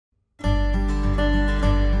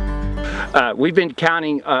We've been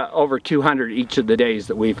counting over 200 each of the days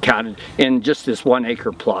that we've counted in just this 1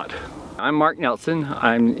 acre plot. I'm Mark Nelson.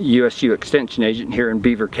 I'm USU Extension Agent here in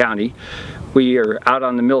Beaver County. We are out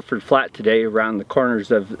on the Milford Flat today around the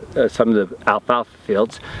corners of some of the alfalfa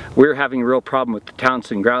fields. We're having a real problem with the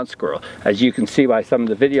Townsend ground squirrel. As you can see by some of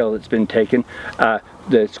the video that's been taken,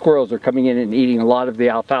 the squirrels are coming in and eating a lot of the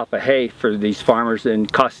alfalfa hay for these farmers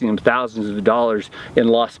and costing them thousands of dollars in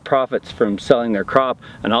lost profits from selling their crop,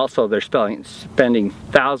 and also they're spending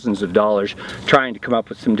thousands of dollars trying to come up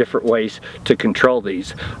with some different ways to control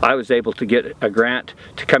these. I was able to get a grant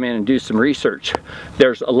to come in and do some research.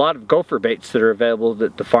 There's a lot of gopher baits that are available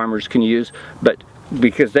that the farmers can use, but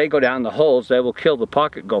because they go down the holes, they will kill the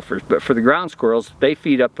pocket gophers. But for the ground squirrels, they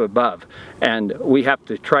feed up above, and we have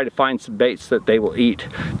to try to find some baits that they will eat.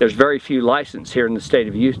 There's very few licensed here in the state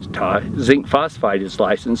of Utah. Zinc phosphide is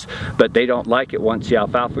licensed, but they don't like it once the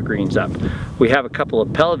alfalfa green's up. We have a couple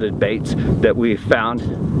of pelleted baits that we've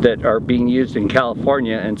found that are being used in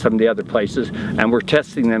California and some of the other places, and we're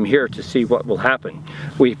testing them here to see what will happen.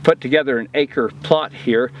 We put together an acre plot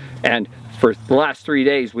here, and for the last 3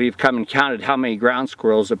 days we've come and counted how many ground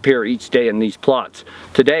squirrels appear each day in these plots.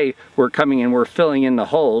 Today we're coming in, we're filling in the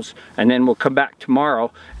holes, and then we'll come back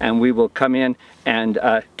tomorrow and we will come in and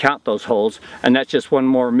count those holes, and that's just one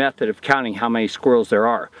more method of counting how many squirrels there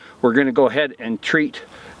are. We're going to go ahead and treat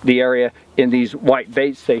the area in these white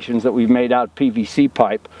bait stations that we've made out of PVC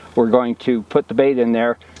pipe. We're going to put the bait in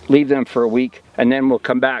there, leave them for a week, and then we'll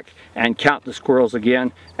come back and count the squirrels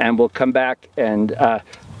again, and we'll come back and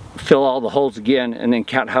fill all the holes again and then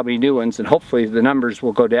count how many new ones, and hopefully the numbers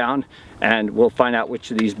will go down and we'll find out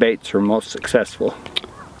which of these baits are most successful.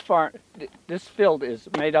 This field is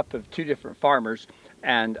made up of 2 different farmers,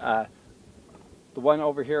 and the one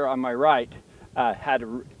over here on my right had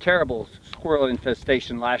a terrible squirrel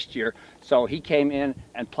infestation last year, so he came in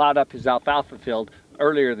and plowed up his alfalfa field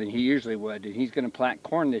earlier than he usually would, and he's going to plant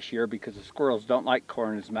corn this year because the squirrels don't like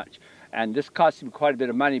corn as much. And this costs him quite a bit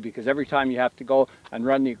of money, because every time you have to go and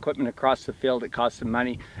run the equipment across the field, it costs him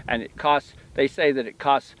money, and it costs, they say that it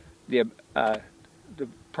costs the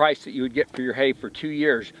price that you would get for your hay for 2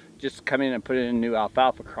 years just to come in and put in a new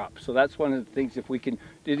alfalfa crop. So that's one of the things, if we can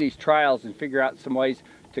do these trials and figure out some ways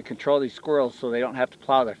to control these squirrels so they don't have to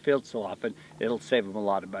plow their fields so often, it'll save them a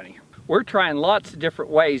lot of money. We're trying lots of different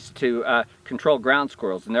ways to control ground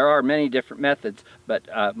squirrels, and there are many different methods, but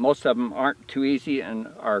most of them aren't too easy and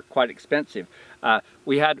are quite expensive.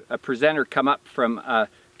 We had a presenter come up from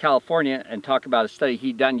California and talk about a study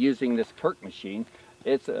he'd done using this PERC machine.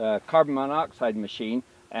 It's a carbon monoxide machine,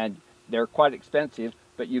 and they're quite expensive,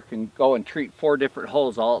 but you can go and treat 4 different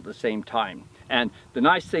holes all at the same time. And the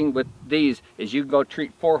nice thing with these is you can go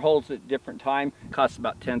treat 4 holes at different time. It costs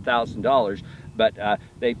about $10,000, but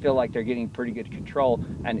they feel like they're getting pretty good control.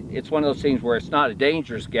 And it's one of those things where it's not a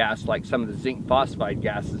dangerous gas like some of the zinc phosphide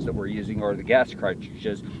gases that we're using, or the gas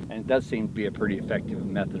cartridges, and it does seem to be a pretty effective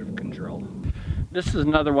method of control. This is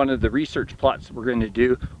another one of the research plots that we're going to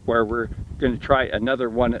do, where we're going to try another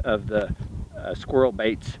one of the squirrel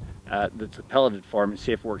baits that's a pelleted form and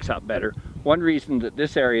see if it works out better. One reason that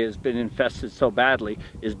this area has been infested so badly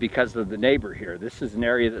is because of the neighbor here. This is an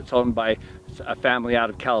area that's owned by a family out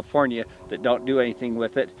of California that don't do anything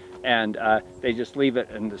with it, and they just leave it,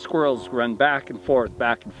 and the squirrels run back and forth,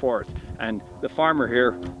 and the farmer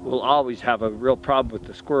here will always have a real problem with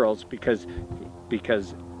the squirrels because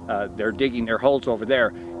they're digging their holes over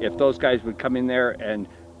there. If those guys would come in there and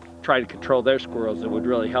try to control their squirrels, it would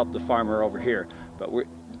really help the farmer over here. But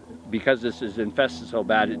because this is infested so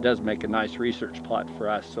bad, it does make a nice research plot for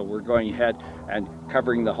us. So we're going ahead and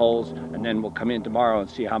covering the holes, and then we'll come in tomorrow and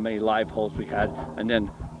see how many live holes we had, and then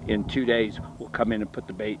in 2 days we'll come in and put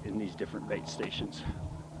the bait in these different bait stations.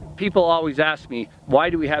 People always ask me, why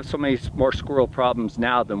do we have so many more squirrel problems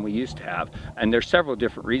now than we used to have? And there's several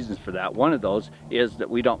different reasons for that. One of those is that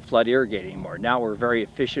we don't flood irrigate anymore. Now we're very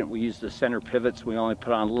efficient. We use the center pivots. We only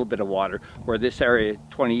put on a little bit of water, where this area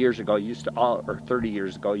 20 years ago used to all, or 30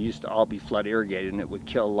 years ago, used to all be flood irrigated, and it would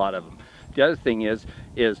kill a lot of them. The other thing is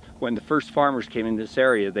when the first farmers came in this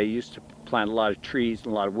area, they used to plant a lot of trees and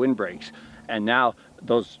a lot of windbreaks. And now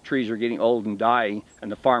those trees are getting old and dying,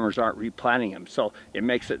 and the farmers aren't replanting them. So it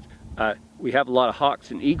makes it, we have a lot of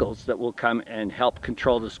hawks and eagles that will come and help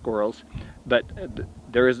control the squirrels, but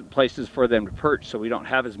there isn't places for them to perch, so we don't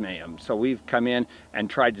have as many of them. So we've come in and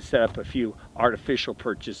tried to set up a few artificial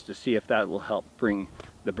perches to see if that will help bring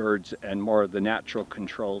the birds and more of the natural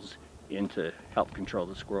controls in to help control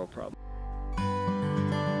the squirrel problem.